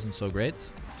 That wasn't so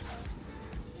great.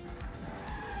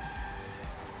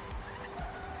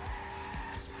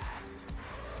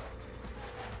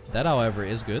 That, however,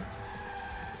 is good.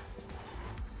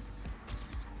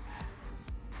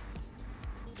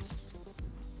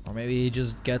 Or maybe he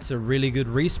just gets a really good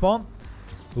respawn.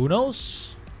 Who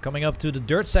knows? Coming up to the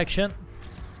dirt section.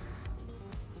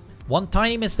 One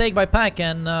tiny mistake by Pack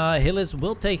and Hillis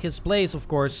will take his place, of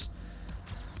course.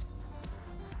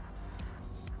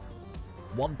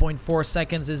 1.4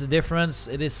 seconds is the difference.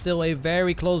 It is still a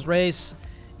very close race.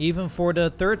 Even for the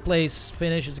third place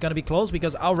finish, it's going to be close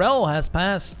because Aurel has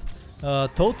passed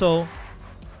Toto.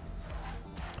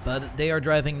 But they are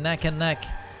driving neck and neck.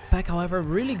 Pack, however,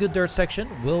 really good dirt section.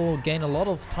 Will gain a lot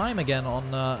of time again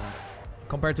on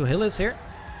compared to Hillis here.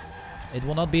 It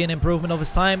will not be an improvement of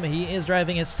his time. He is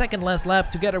driving his second last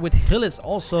lap together with Hillis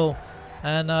also.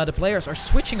 And the players are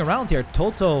switching around here.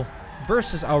 Toto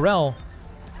versus Aurel.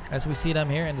 As we see them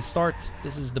here in the start.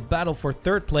 This is the battle for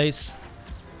third place.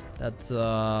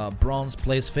 That bronze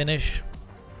place finish.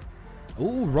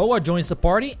 Ooh, Roa joins the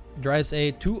party. Drives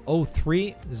a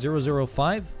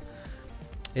 2:03.005.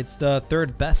 It's the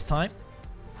third best time.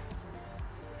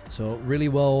 So really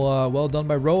well done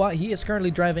by Roa. He is currently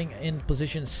driving in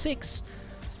position 6.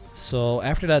 So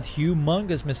after that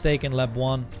humongous mistake in lap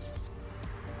 1,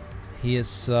 he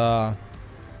is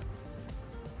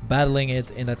battling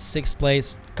it in that 6th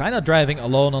place. Kind of driving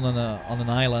alone on an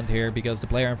island here because the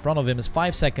player in front of him is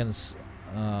 5 seconds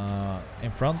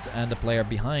in front and the player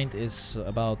behind is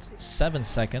about 7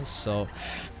 seconds. So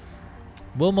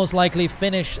will most likely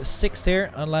finish 6th here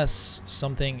unless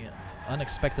something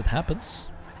unexpected happens.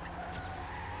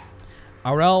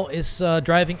 Aurel is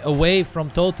driving away from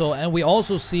Toto, and we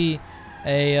also see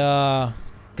a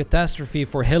catastrophe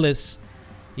for Hillis.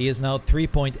 He is now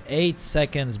 3.8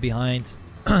 seconds behind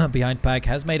behind Pack.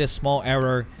 Has made a small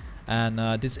error, and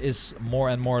this is more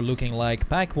and more looking like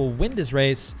Pack will win this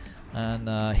race, and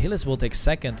Hillis will take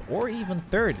 2nd or even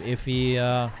 3rd if he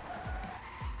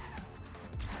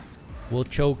will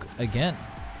choke again.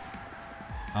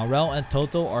 Aurel and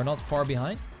Toto are not far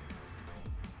behind.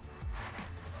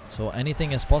 So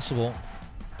anything is possible.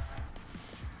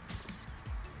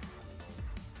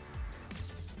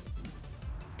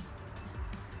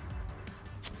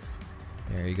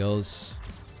 There he goes.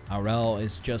 Aurel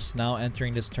is just now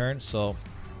entering this turn, so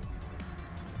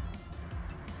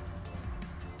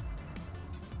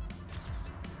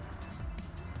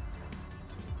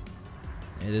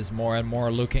it is more and more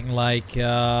looking like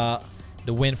the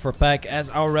win for Pack as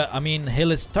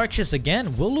Hillis touches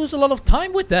again. We'll lose a lot of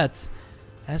time with that.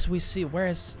 As we see,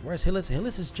 where's Hillis?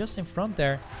 Hillis is just in front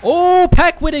there. Oh,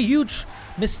 Pack with a huge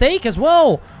mistake as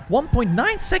well.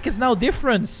 1.9 seconds now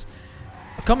difference.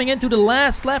 Coming into the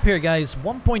last lap here, guys.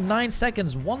 1.9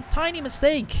 seconds. One tiny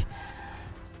mistake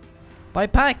by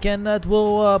Pack, and that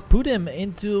will put him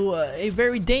into a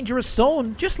very dangerous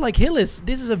zone, just like Hillis.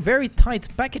 This is a very tight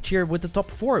package here with the top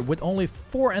 4, with only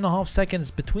 4.5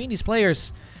 seconds between these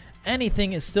players.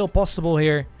 Anything is still possible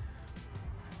here.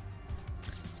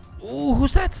 Ooh,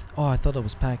 who's that? Oh, I thought it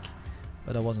was Pack,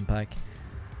 but that wasn't Pack.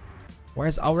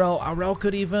 Where's Aurel? Aurel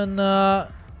could even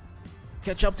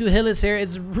catch up to Hillis here.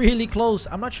 It's really close.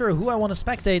 I'm not sure who I want to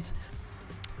spectate.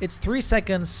 It's 3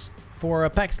 seconds for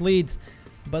Pack's lead,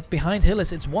 but behind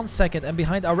Hillis it's 1 second, and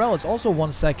behind Aurel it's also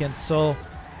 1 second. So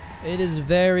it is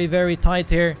very, very tight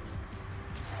here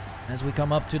as we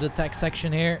come up to the tech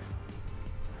section here.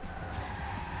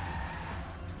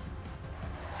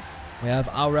 We have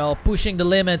Aurel pushing the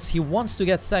limits. He wants to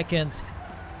get 2nd.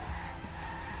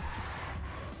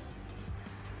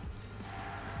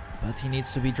 But he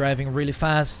needs to be driving really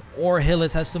fast, or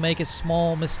Hillis has to make a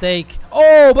small mistake.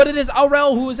 Oh, but it is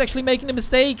Aurel who is actually making the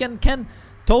mistake, and can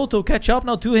Toto catch up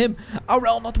now to him?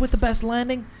 Aurel not with the best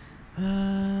landing.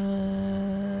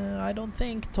 I don't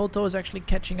think Toto is actually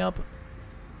catching up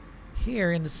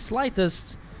here in the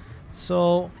slightest.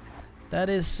 So that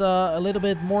is a little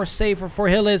bit more safer for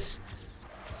Hillis.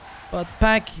 But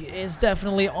Pack is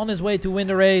definitely on his way to win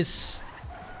the race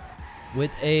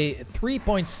with a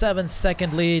 3.7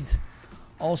 second lead.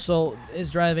 Also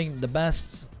is driving the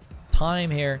best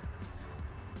time here.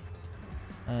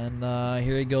 And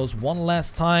here he goes one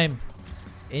last time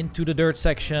into the dirt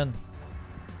section.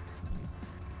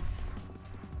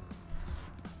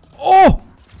 Oh!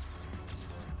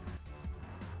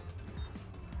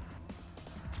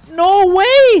 No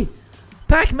way!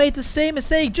 Pack made the same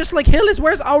mistake, just like Hillis.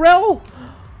 Where's Aurel?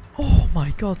 Oh my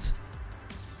god.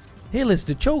 Hillis,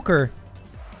 the choker.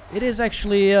 It is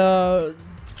actually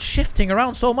shifting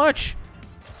around so much.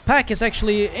 Pack is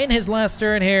actually in his last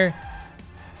turn here.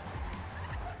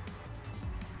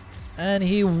 And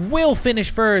he will finish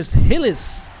first.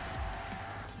 Hillis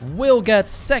will get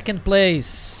second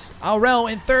place.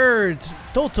 Aurel in third.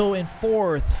 Toto in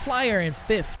fourth. Flyer in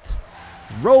fifth.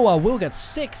 Roa will get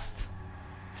sixth.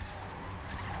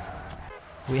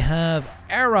 We have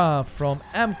Era from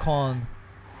Amcon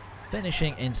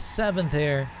finishing in seventh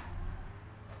here.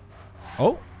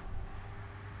 Oh.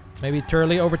 Maybe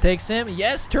Turley overtakes him.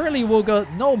 Yes, Turley will go.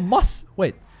 No,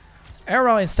 wait.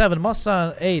 Era in 7th,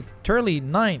 Massa 8th, Turley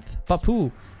 9th,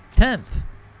 Papu 10th.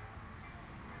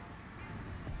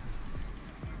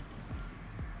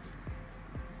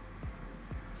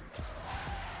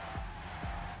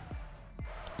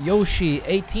 Yoshi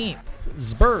 18th,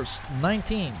 Zburst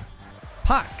 19th,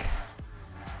 Pak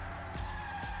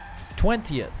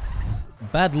 20th,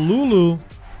 Bad Lulu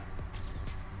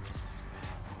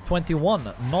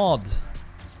 21, Nod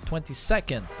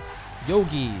 22nd,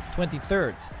 Yogi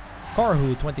 23rd.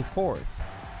 Karhu 24th,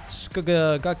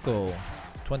 Skugagako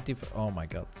 20. Oh my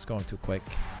god, it's going too quick.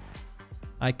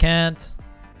 I can't.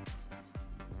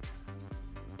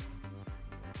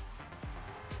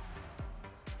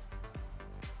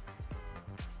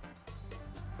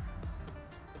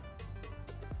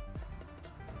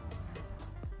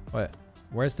 Wait,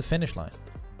 where's the finish line?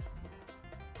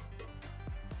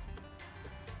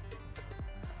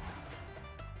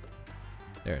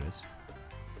 There it is.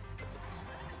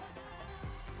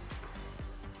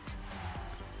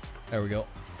 There we go.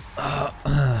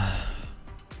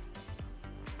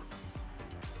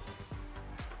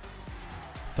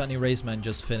 Funny Raceman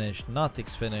just finished.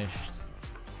 Natix finished.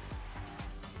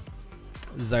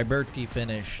 Zyberti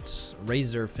finished.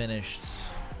 Razor finished.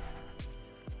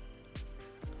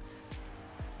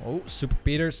 Oh, Super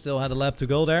Peter still had a lap to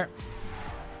go there.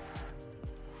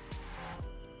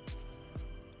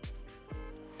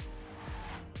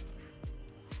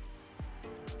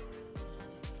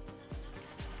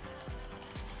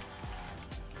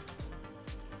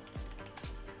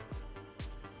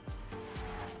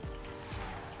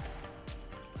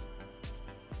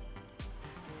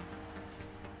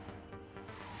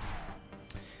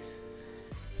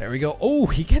 There we go. Oh,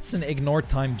 he gets an ignore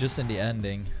time just in the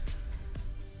ending.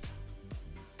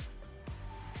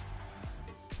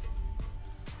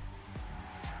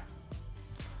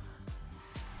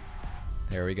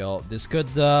 There we go. This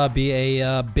could be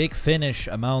a big finish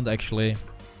amount, actually.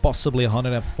 Possibly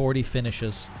 140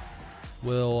 finishes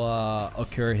will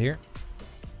occur here.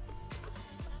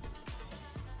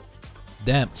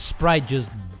 Damn, Sprite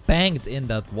just banged in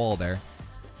that wall there.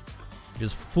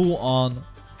 Just full on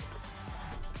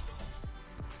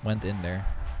went in there.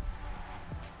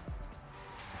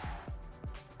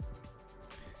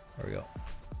 There we go.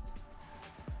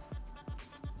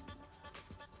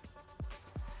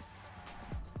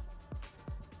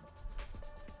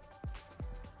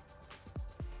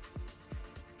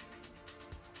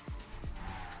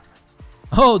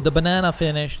 Oh, the banana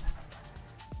finished.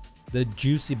 The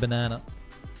juicy banana.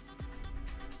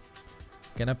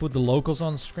 Can I put the locals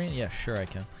on screen? Yeah, sure I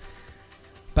can.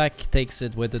 Pack takes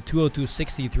it with the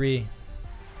 202.63.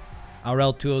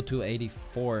 RL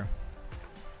 202.84.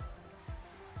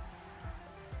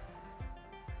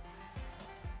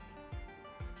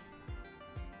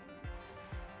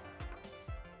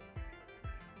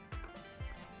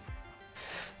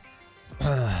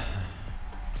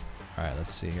 Alright, let's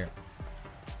see here.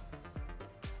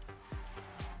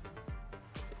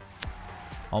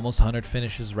 Almost 100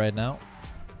 finishes right now.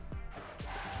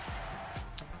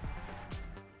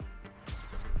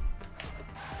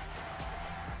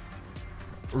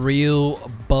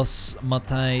 Real Bus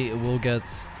Matai will get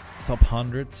top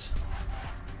 100.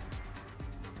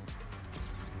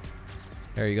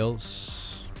 There he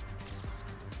goes.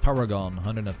 Paragon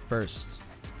 101st.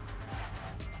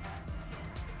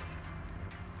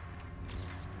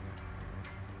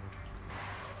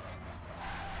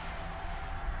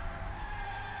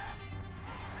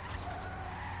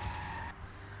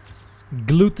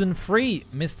 Gluten free,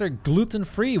 Mr. Gluten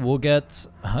Free will get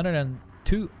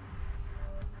 102.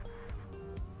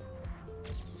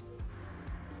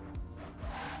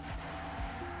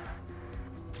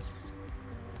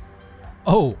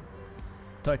 Oh,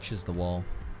 touches the wall.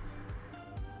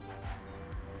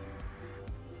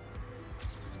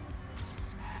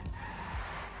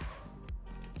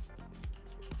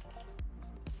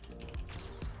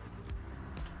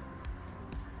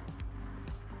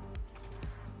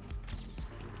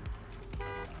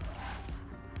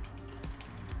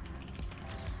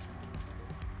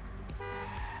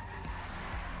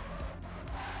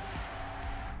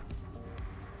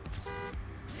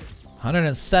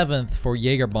 107th for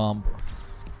Jägerbomb.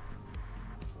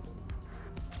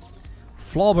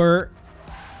 Flobber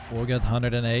will get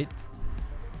 108th.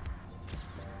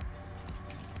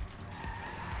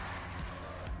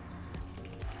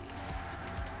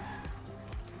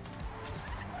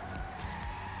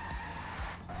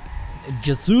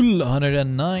 Jazul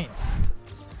 109th.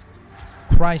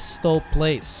 Christo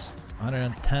Place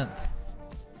 110th.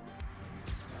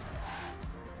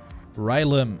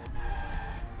 Rylem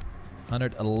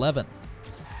 111.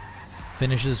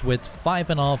 Finishes with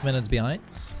 5.5 minutes behind.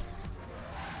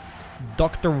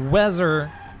 Dr.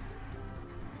 Weather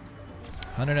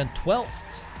 112th.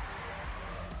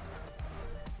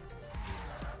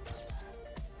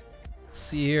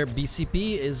 See here,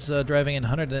 BCP is driving in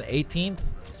 118th.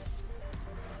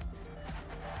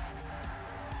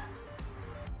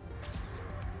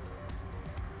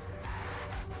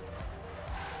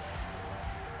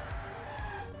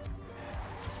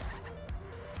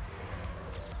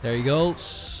 There he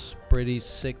goes. Pretty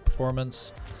sick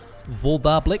performance.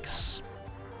 Voldablix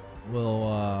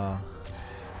will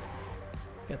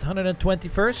get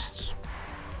 121st.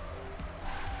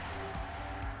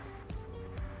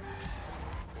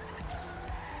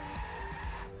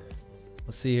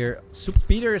 Let's see here. Super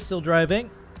Peter is still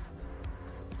driving.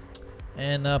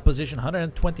 And position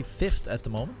 125th at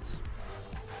the moment.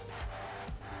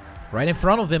 Right in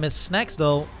front of him is Snacks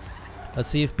though. Let's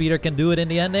see if Peter can do it in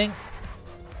the ending.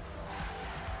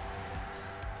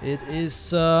 It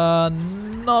is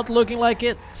not looking like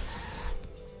it.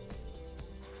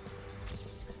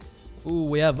 Ooh,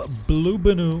 we have Blue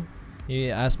Banu.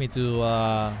 He asked me to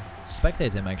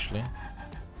spectate him actually.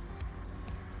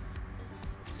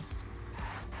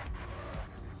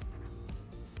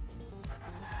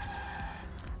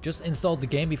 Just installed the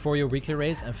game before your weekly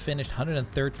race and finished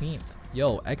 113th.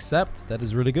 Yo, accept. That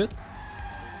is really good.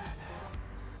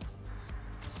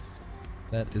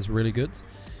 That is really good.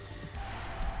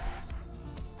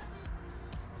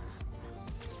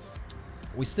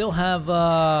 We still have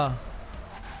a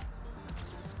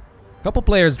couple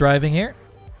players driving here.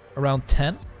 Around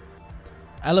 10.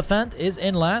 Elephant is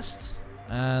in last.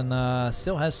 And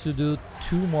still has to do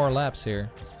 2 more laps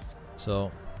here. So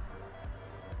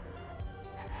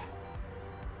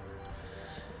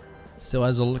still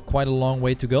has quite a long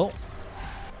way to go.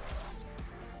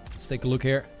 Let's take a look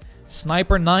here.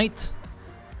 Sniper Knight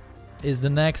is the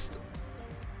next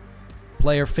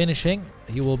player finishing.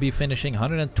 He will be finishing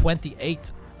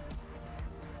 128th.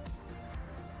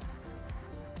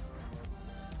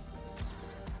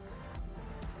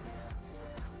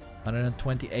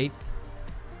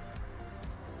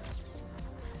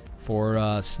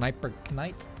 For Sniper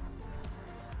Knight.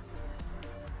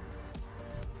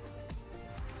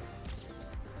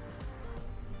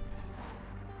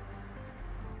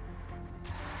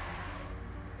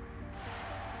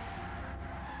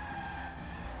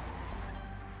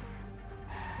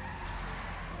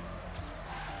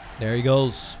 There he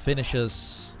goes,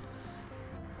 finishes.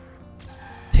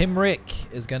 Tim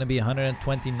Rick is going to be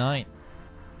 129.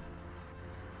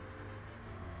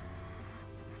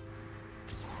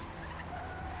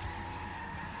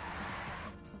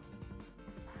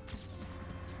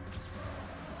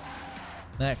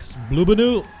 Next, Blue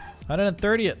Banu,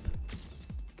 130th.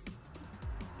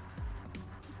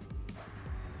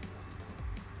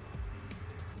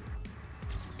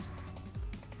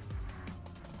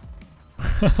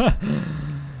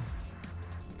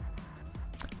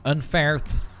 Unfair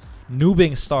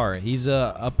Noobing Star. He's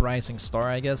a uprising star,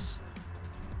 I guess.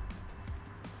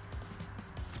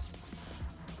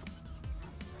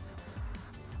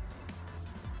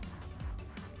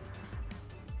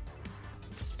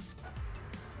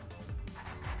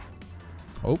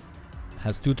 Oh,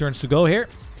 has 2 turns to go here.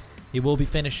 He will be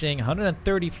finishing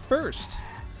 131st.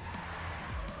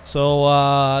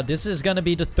 So this is gonna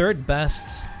be the 3rd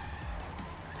best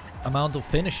amount of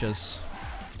finishes.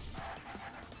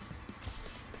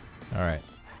 All right,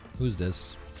 who's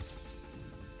this?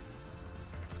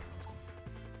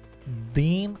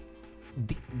 Dean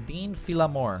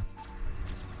Filamore.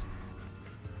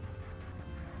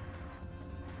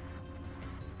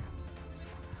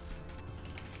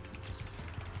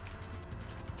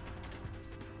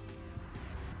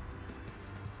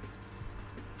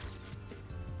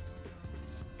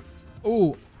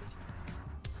 Ooh.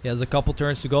 He has a couple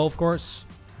turns to go, of course.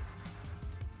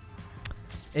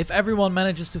 If everyone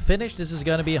manages to finish, this is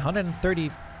going to be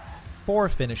 134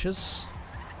 finishes,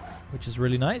 which is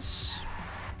really nice.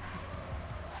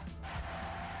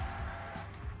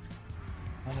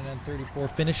 134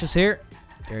 finishes here.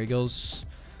 There he goes.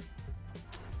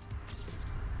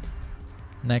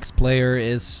 Next player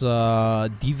is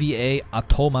DVA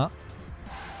Atoma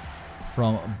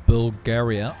from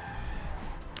Bulgaria.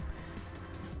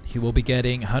 He will be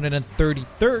getting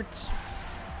 133rd.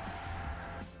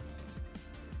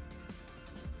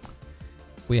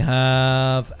 We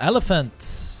have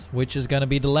Elephant, which is going to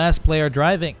be the last player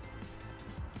driving.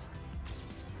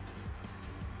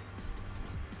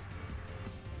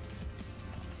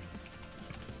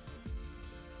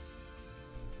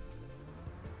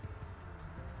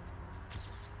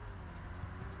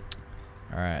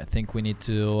 Alright, I think we need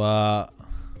to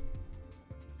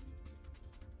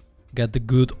get the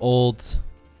good old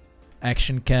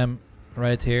action cam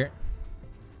right here.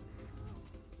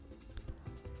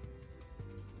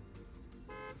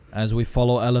 As we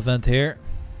follow Elephant here.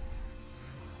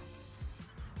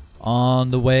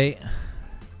 On the way.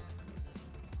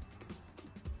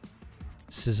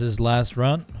 This is his last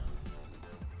run.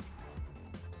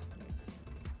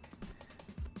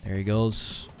 There he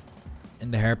goes.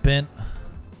 In the hairpin.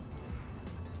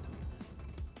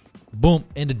 Boom,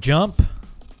 in the jump.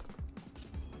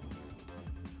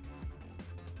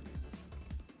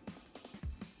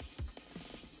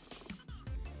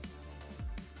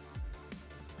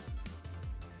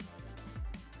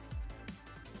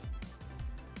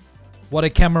 What a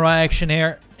camera action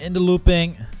here in the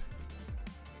looping.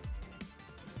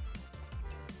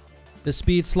 The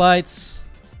speed slides.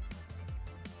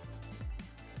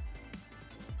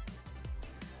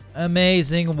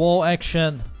 Amazing wall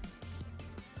action.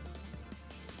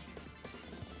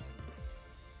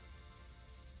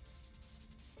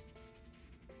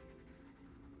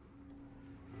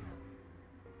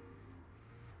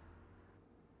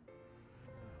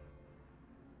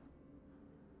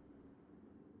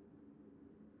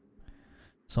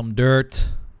 Some dirt.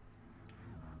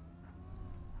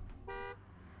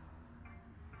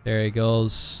 There he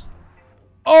goes.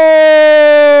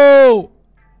 Oh!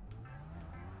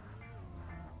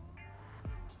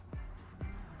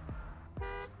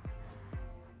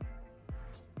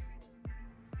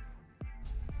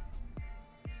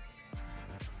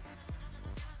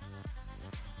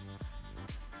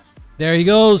 There he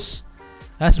goes.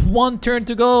 That's one turn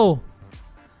to go.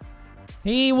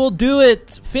 He will do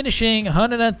it, finishing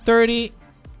 130.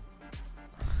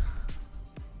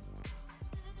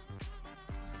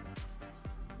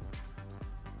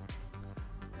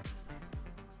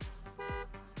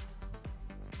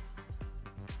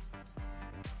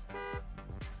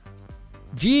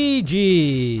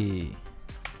 GG.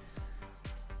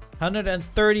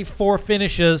 134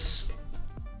 finishes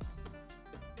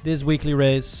this weekly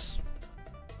race.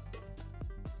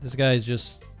 This guy is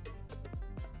just...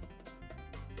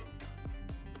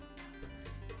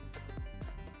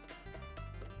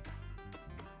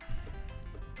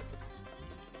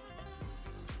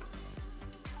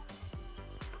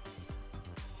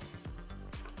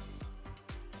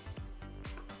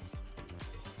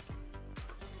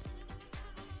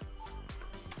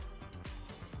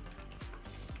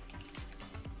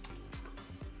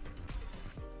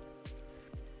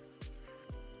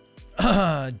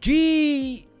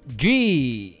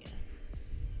 GG.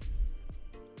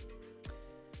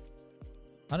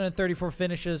 134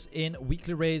 finishes in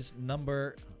weekly race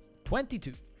number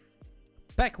 22.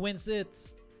 Peck wins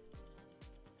it.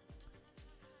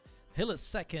 Hill is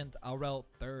second, Aurel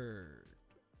third.